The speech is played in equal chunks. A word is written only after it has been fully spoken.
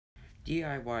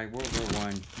DIY World War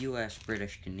I, US,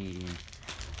 British, Canadian,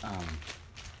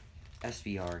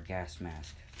 SBR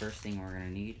Gasmask. First thing we're gonna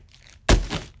need,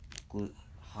 glue,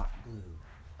 hot glue.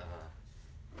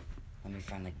 Let me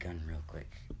find the gun real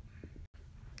quick.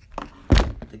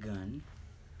 The gun,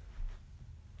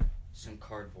 some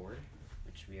cardboard,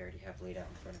 which we already have laid out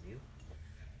in front of you,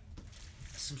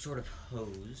 some sort of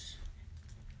hose,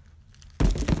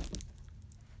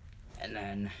 and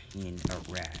then you need a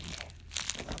rag.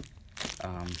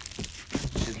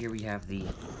 So here we have the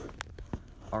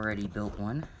already built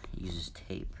one. It uses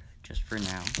tape just for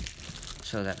now,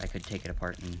 so that I could take it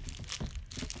apart and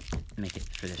make it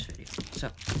for this video. So,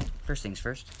 first things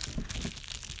first,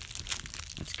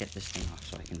 let's get this thing off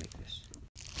so I can make this.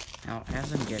 Now,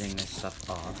 as I'm getting this stuff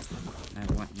off, I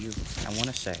want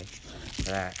to say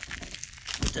that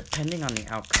depending on the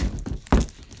outcome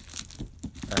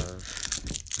of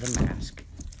the mask,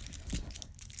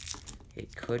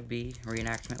 it could be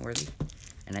reenactment worthy,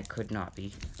 and it could not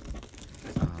be.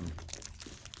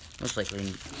 Most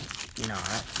likely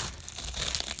not,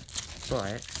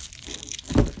 but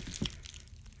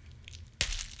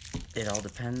it all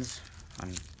depends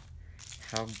on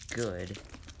how good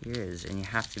it is, and you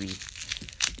have to be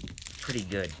pretty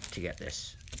good to get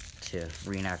this to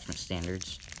reenactment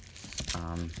standards.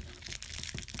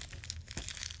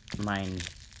 Mine,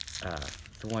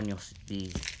 the one you'll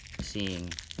be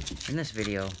seeing in this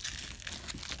video,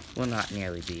 will not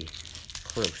nearly be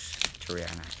close to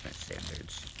reenactment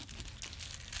standards,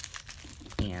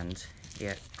 and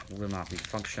yet will not be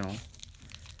functional.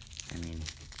 I mean,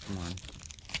 come on,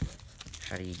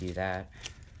 how do you do that?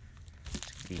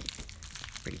 It's gonna be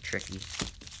pretty tricky.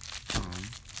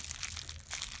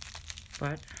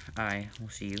 But I will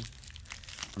see you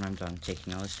when I'm done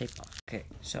taking all this tape off. Okay,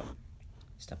 so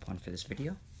step one for this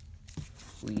video,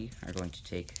 we are going to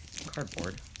take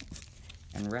cardboard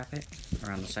and wrap it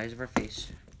around the sides of our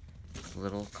face with a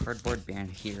little cardboard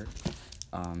band here.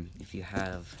 If you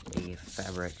have a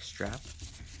fabric strap,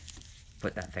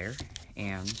 put that there,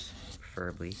 and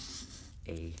preferably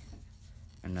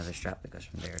another strap that goes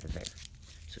from there to there.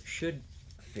 So it should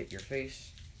fit your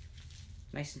face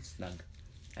nice and snug,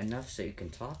 enough so you can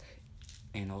talk,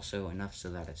 and also enough so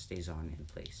that it stays on in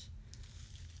place.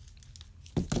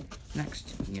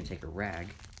 Next, you're going to take a rag.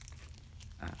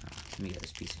 Let me get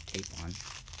this piece of tape on,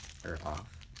 or off.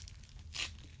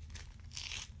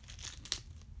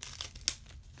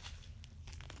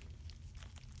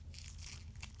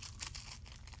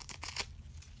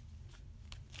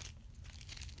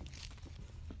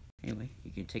 Anyway,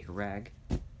 you can take a rag,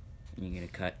 and you're going to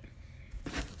cut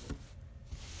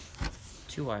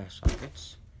 2 eye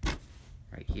sockets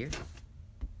right here,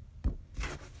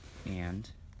 and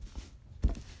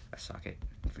a socket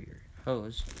for your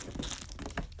hose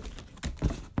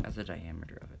at the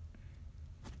diameter of it.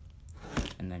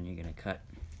 And then you're going to cut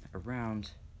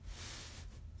around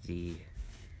the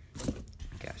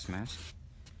gas mask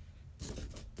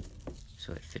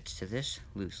so it fits to this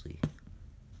loosely.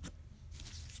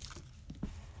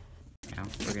 Now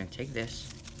we're going to take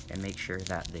this and make sure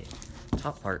that the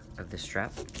top part of the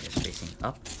strap is facing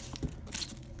up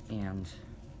and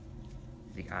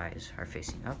the eyes are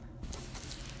facing up.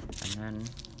 And then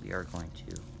we are going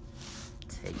to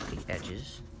take the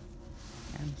edges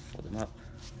and fold them up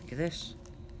like this,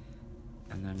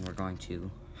 and then we're going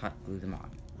to hot glue them on.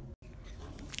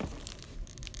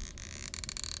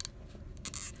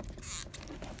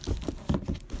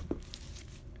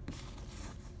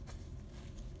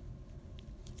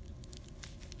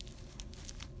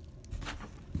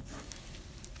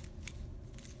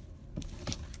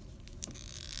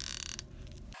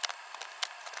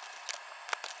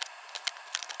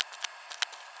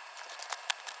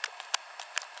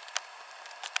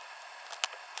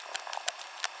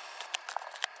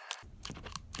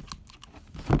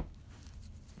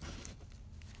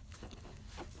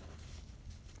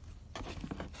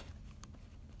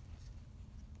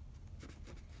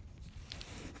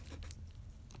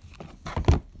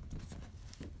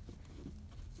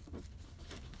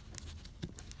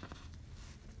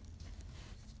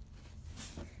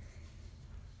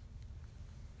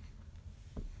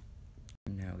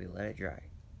 Now we let it dry.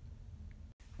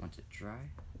 Once it's dry,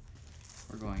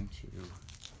 we're going to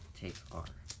take our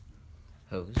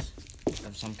hose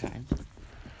of some kind,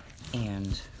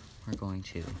 and we're going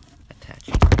to attach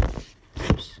it.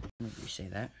 Oops, let me say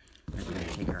that. We're going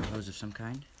to take our hose of some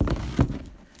kind,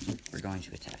 we're going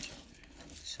to attach it.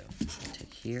 So,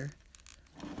 take here,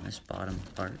 on this bottom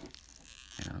part,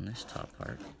 and on this top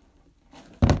part,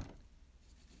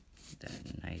 get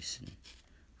that nice and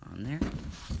on there.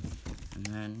 And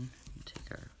then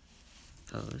take our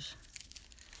hose,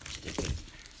 stick it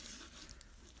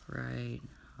right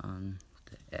on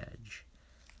the edge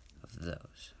of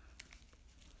those.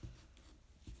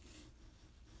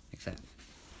 Like that.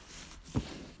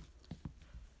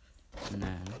 And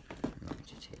then we're going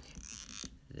to take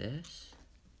this,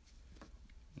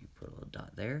 you put a little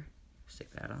dot there,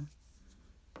 stick that on.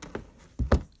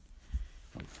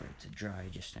 Wait for it to dry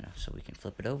just enough so we can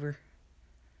flip it over.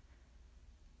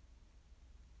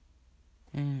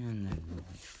 And then we'll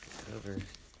flip it over.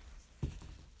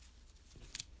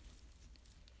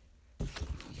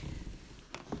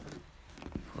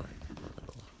 Put a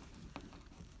little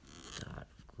dot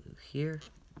of glue here.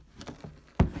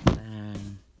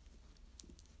 Then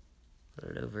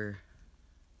put it over,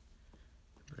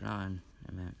 put it on,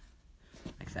 and then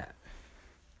like that.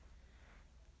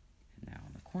 And now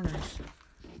on the corners,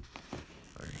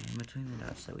 or in between the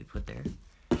dots that we put there,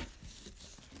 we're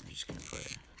just going to put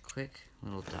a quick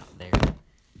little dot there,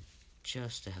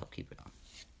 just to help keep it on.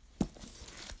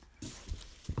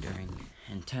 During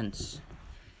intense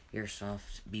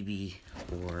airsoft, BB,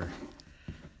 or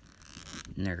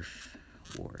Nerf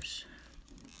wars,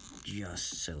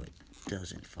 just so it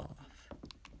doesn't fall off.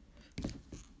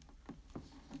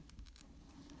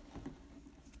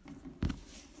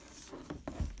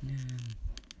 And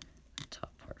the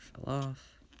top part fell off.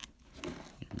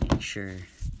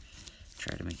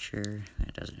 Try to make sure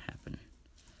that doesn't happen.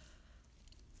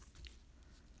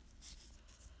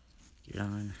 Get it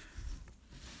on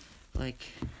like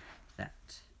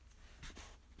that.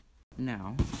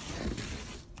 Now,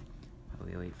 while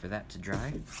we wait for that to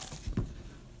dry,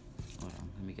 hold on,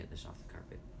 let me get this off the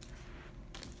carpet.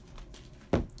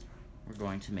 We're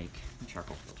going to make a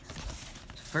charcoal filter.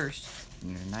 So first,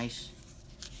 you need a nice,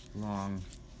 long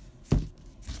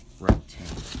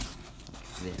rectangle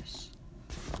like this.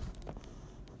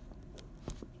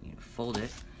 You need to fold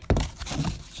it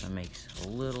so it makes a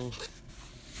little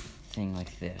thing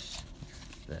like this.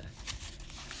 The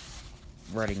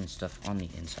writing and stuff on the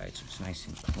inside, so it's nice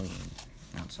and clean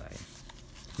outside.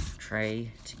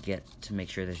 Try to make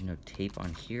sure there's no tape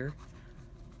on here.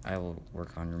 I will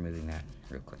work on removing that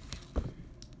real quick.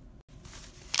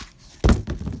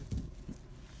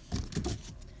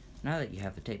 Now that you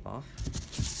have the tape off,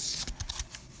 let's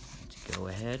go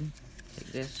ahead,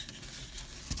 take this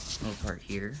little part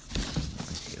here,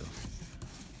 to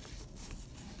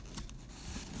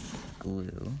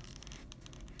glue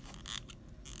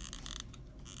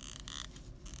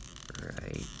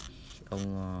right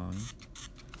along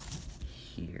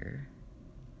here.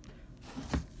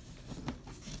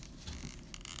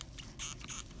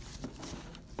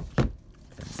 And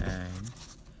then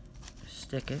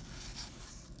stick it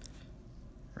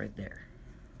right there.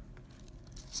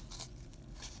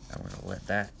 And we're gonna let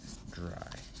that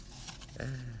dry.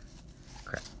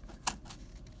 Crap.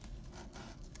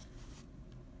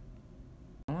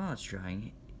 While it's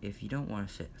drying, if you don't want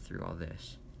to sit through all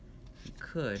this, you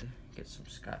could get some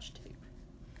Scotch tape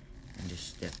and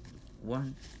just stick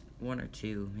one or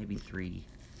two, maybe 3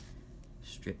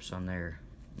 strips on there,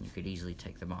 and you could easily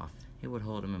take them off. It would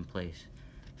hold them in place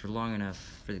for long enough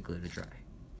for the glue to dry.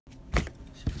 So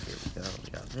here we go, we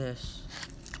got this,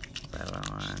 that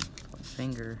on one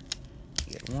finger,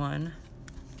 you get one.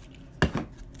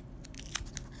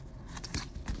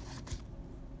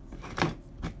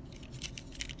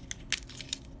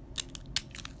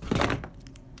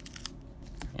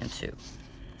 And 2.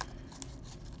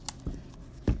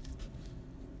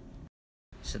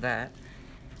 So that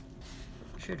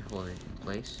should hold it in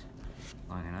place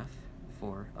long enough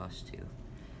for us to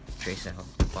trace out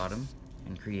the bottom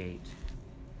and create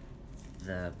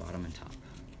the bottom and top.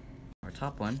 Our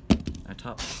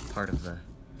top part of the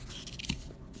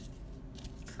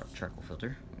charcoal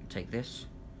filter, we're going to take this,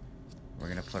 we're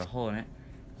going to put a hole in it,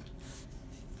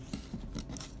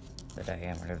 the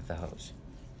diameter of the hose.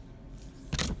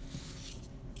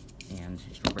 And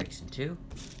if it breaks in 2,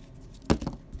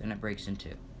 then it breaks in 2.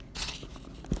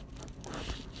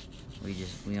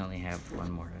 We only have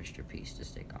one more extra piece to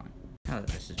stick on. Now that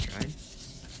this is dried,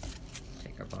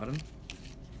 take our bottom,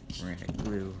 we're going to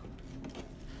glue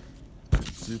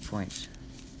points,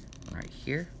 one right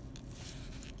here,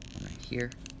 one right here,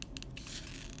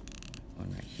 one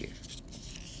right here.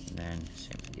 And then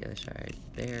same for the other side,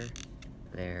 there,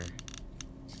 there,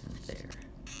 and there.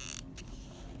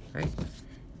 Right?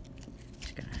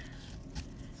 Just gonna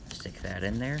stick that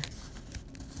in there.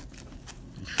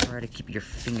 And try to keep your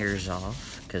fingers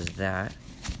off, because that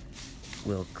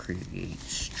will create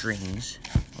strings.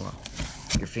 Well,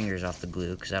 your fingers off the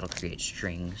glue, because that'll create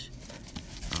strings.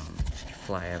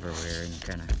 Fly everywhere and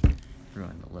kind of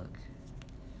ruin the look.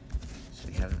 So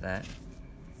we have that.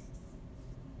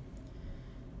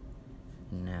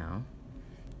 Now,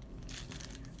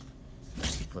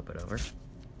 flip it over.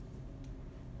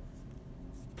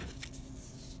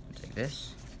 Take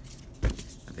this.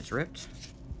 If it's ripped,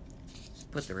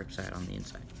 put the rip side on the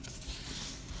inside.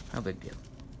 No big deal.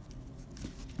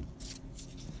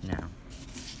 Now,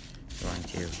 we're going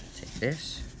to take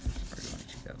this. We're going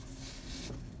to go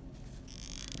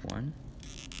 1,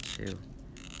 2,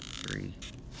 3,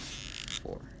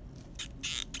 4.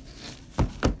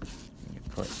 And you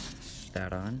put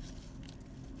that on.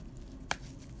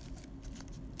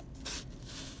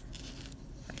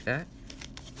 Like that.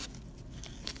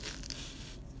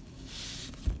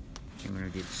 And we're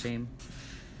going to do the same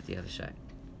with the other side.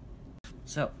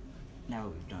 So, now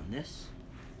we've done this,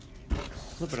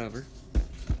 flip it over.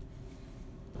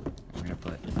 We're going to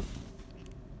put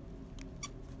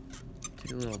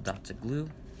 2 little dots of glue.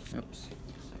 Oops.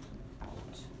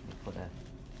 We'll put a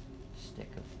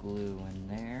stick of glue in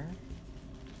there.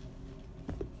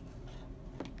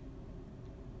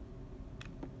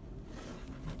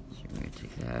 So we're going to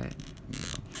take that.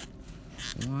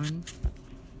 1,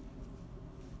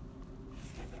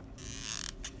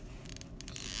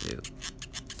 2,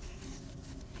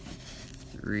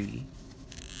 3,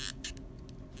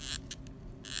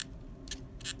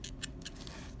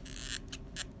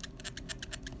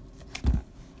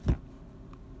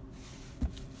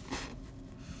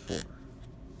 4.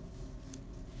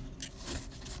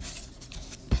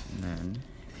 And then,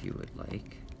 if you would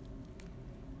like,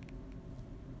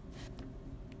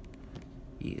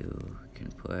 you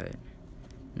can put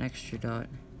an extra dot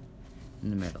in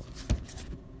the middle.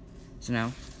 So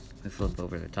now, we flip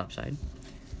over the top side.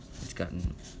 It's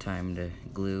gotten time to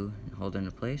glue and hold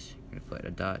into place. We're going to put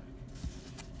a dot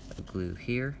of glue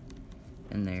here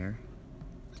and there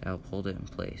to help hold it in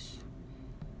place.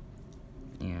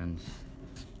 And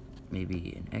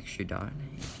maybe an extra dot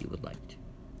if you would like to.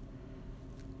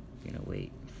 We're going to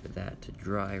wait for that to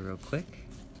dry real quick.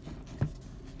 And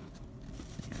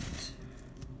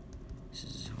this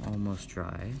is almost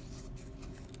dry.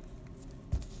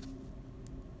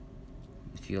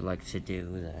 If you'd like to do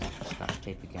the Scotch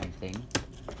tape again thing,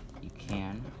 you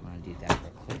can. I'm going to do that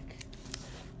real quick.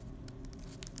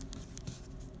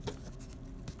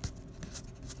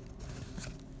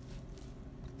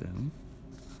 Boom.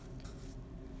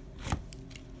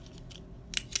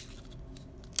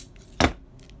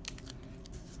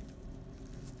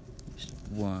 Just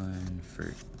one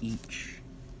for each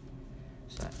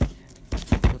side.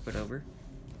 Flip it over.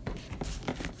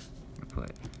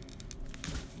 Put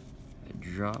a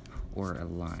drop or a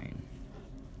line.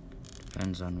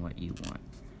 Depends on what you want,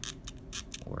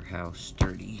 or how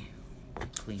sturdy or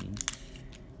clean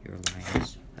your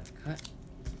lines have cut.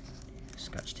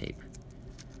 Scotch tape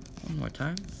one more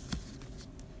time,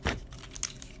 and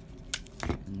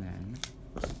then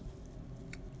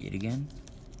yet again.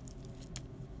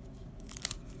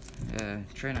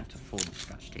 Try not to fold the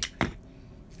Scotch tape.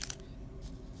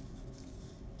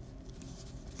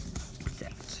 Like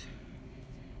that.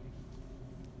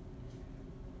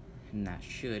 And that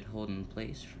should hold in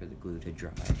place for the glue to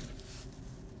dry.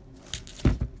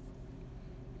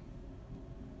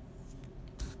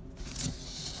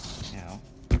 Now,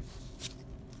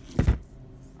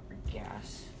 our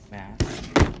gas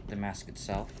mask, the mask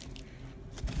itself,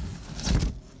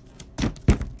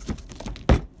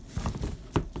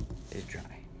 is dry.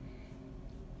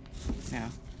 Now,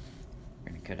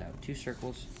 we're going to cut out 2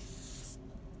 circles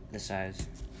the size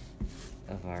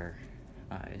of our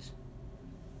eyes.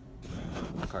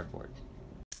 Cardboard.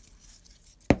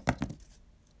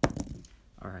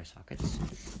 Our eye sockets.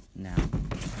 Now I'm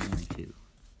going to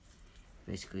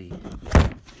basically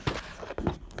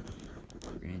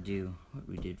we're going to do what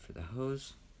we did for the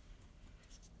hose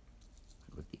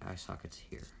with the eye sockets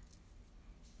here.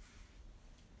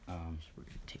 So we're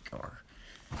going to take our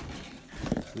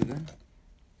glue gun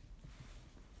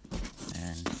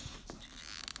and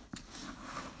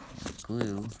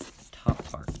glue the top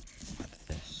part of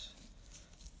this.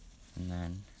 And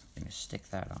then we're going to stick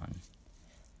that on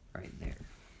right there.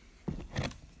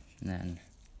 And then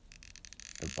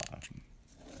the bottom.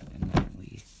 And then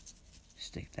we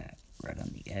stick that right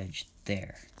on the edge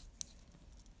there.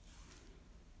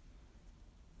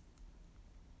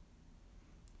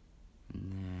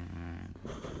 And then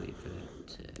wait for it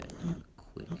to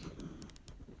quick.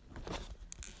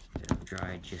 It'll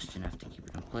dry just enough to keep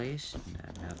it in place, and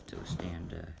not enough to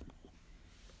withstand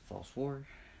false war.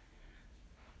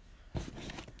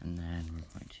 And then we're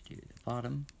going to do the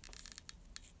bottom,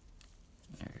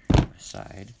 or the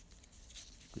side,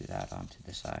 glue that onto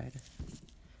the side,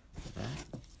 like that.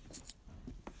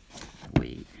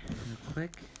 Wait real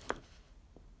quick.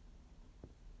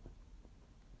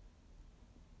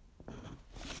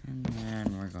 And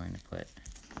then we're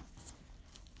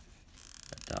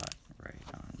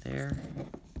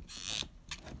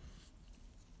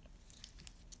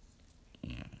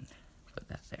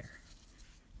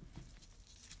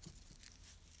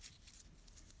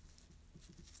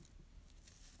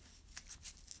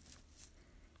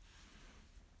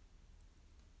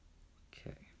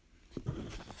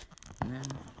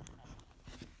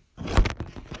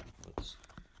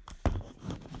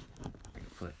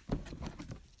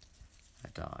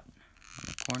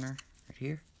corner right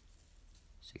here.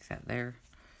 Stick that there.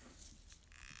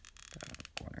 Dot on the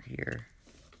corner here.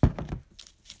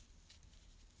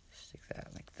 Stick that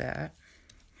like that.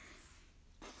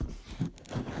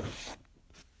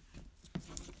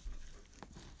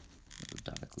 Little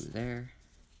dot of glue there.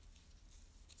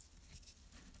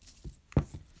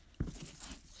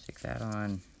 Stick that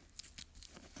on.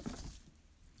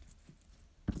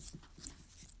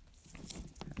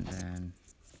 And then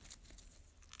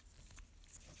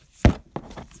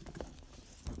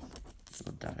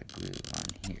little dot of glue on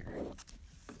here.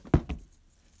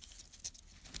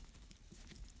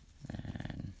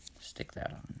 And stick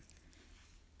that on.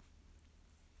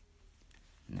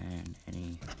 And then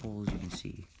any holes you can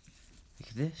see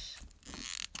like this,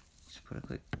 just put a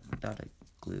quick dot of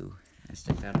glue and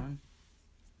stick that on.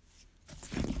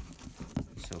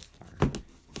 So far,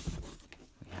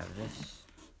 we have this,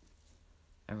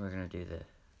 and we're going to do the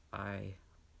eye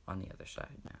on the other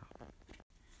side now.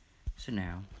 So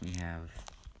now we have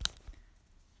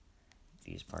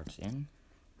these parts in.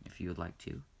 If you would like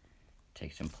to,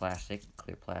 take some plastic,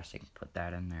 clear plastic, put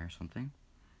that in there or something.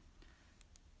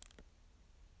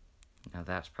 Now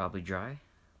that's probably dry.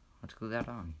 Let's glue that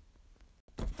on.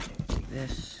 Take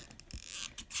this,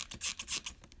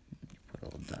 put a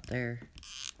little dot there,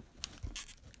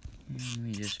 and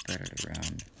we just spread it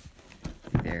around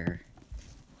there.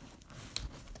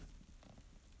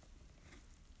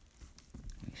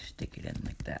 We stick it in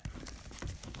like that.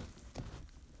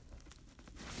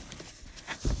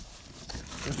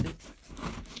 Flip it.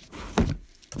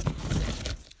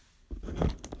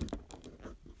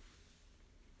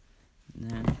 And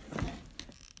then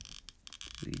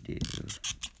we do the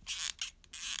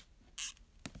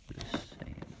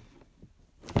same.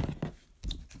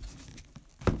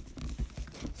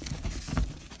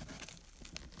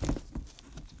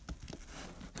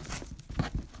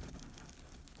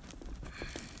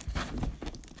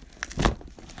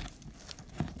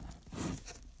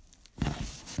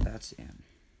 That's in.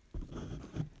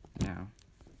 Now,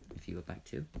 if you would like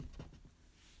to,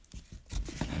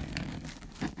 and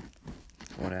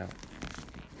pull it out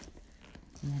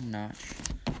one notch.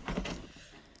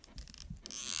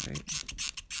 Right.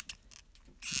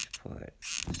 Just put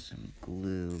some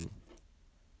glue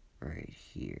right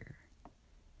here.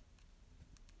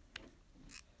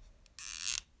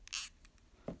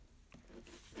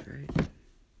 Right.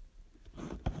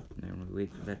 And then we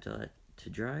wait for that to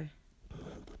dry,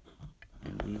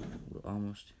 and we will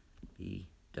almost be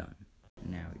done.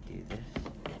 Now we do this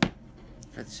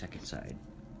for the second side.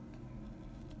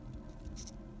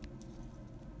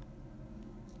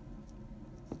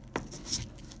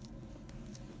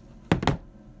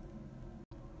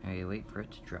 Now you wait for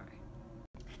it to dry.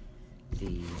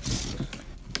 The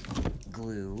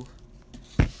glue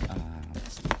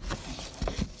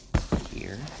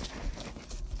here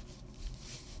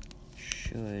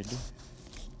should be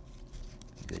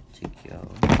good to go.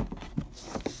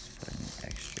 Put an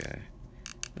extra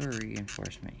little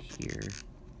reinforcement here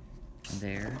and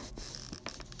there,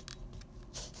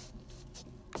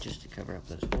 just to cover up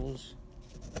those holes.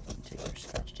 And take our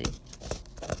Scotch tape.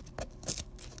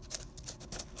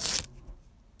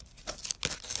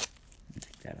 And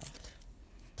take that off.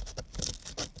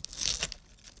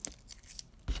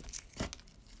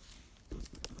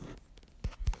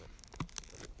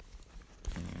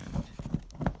 And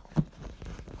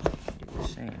do the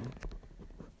same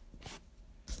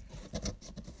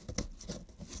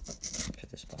for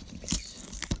this bottom piece.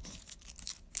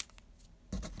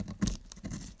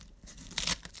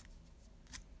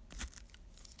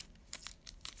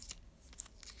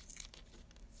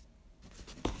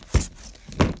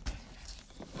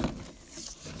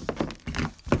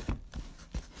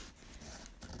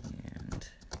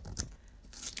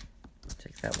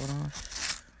 That one off.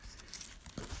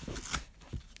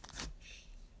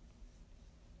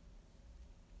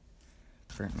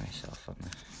 Burnt myself on the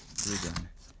glue gun.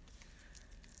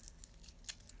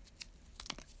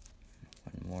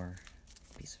 One more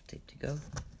piece of tape to go.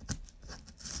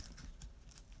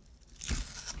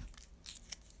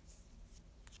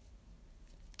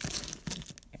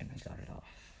 And I got it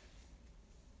off.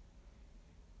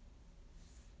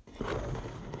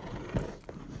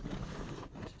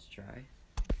 Once it's dry,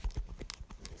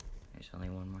 there's only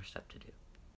one more step to do.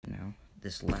 Now,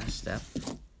 this last step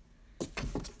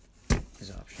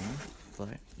is optional,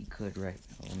 but you could write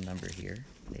a little number here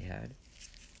they had.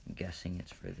 I'm guessing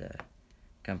it's for the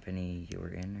company you were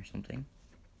in or something,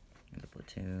 or the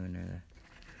platoon or the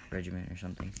regiment or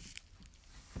something.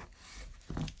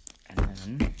 And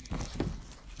then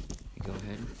you go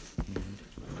ahead and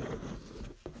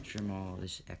trim all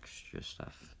this extra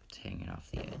stuff It's hanging off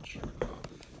the edge.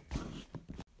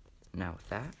 Now with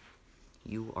that,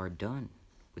 you are done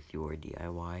with your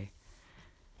DIY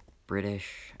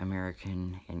British,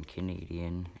 American, and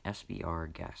Canadian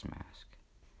SBR gas mask.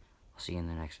 I'll see you in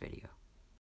the next video.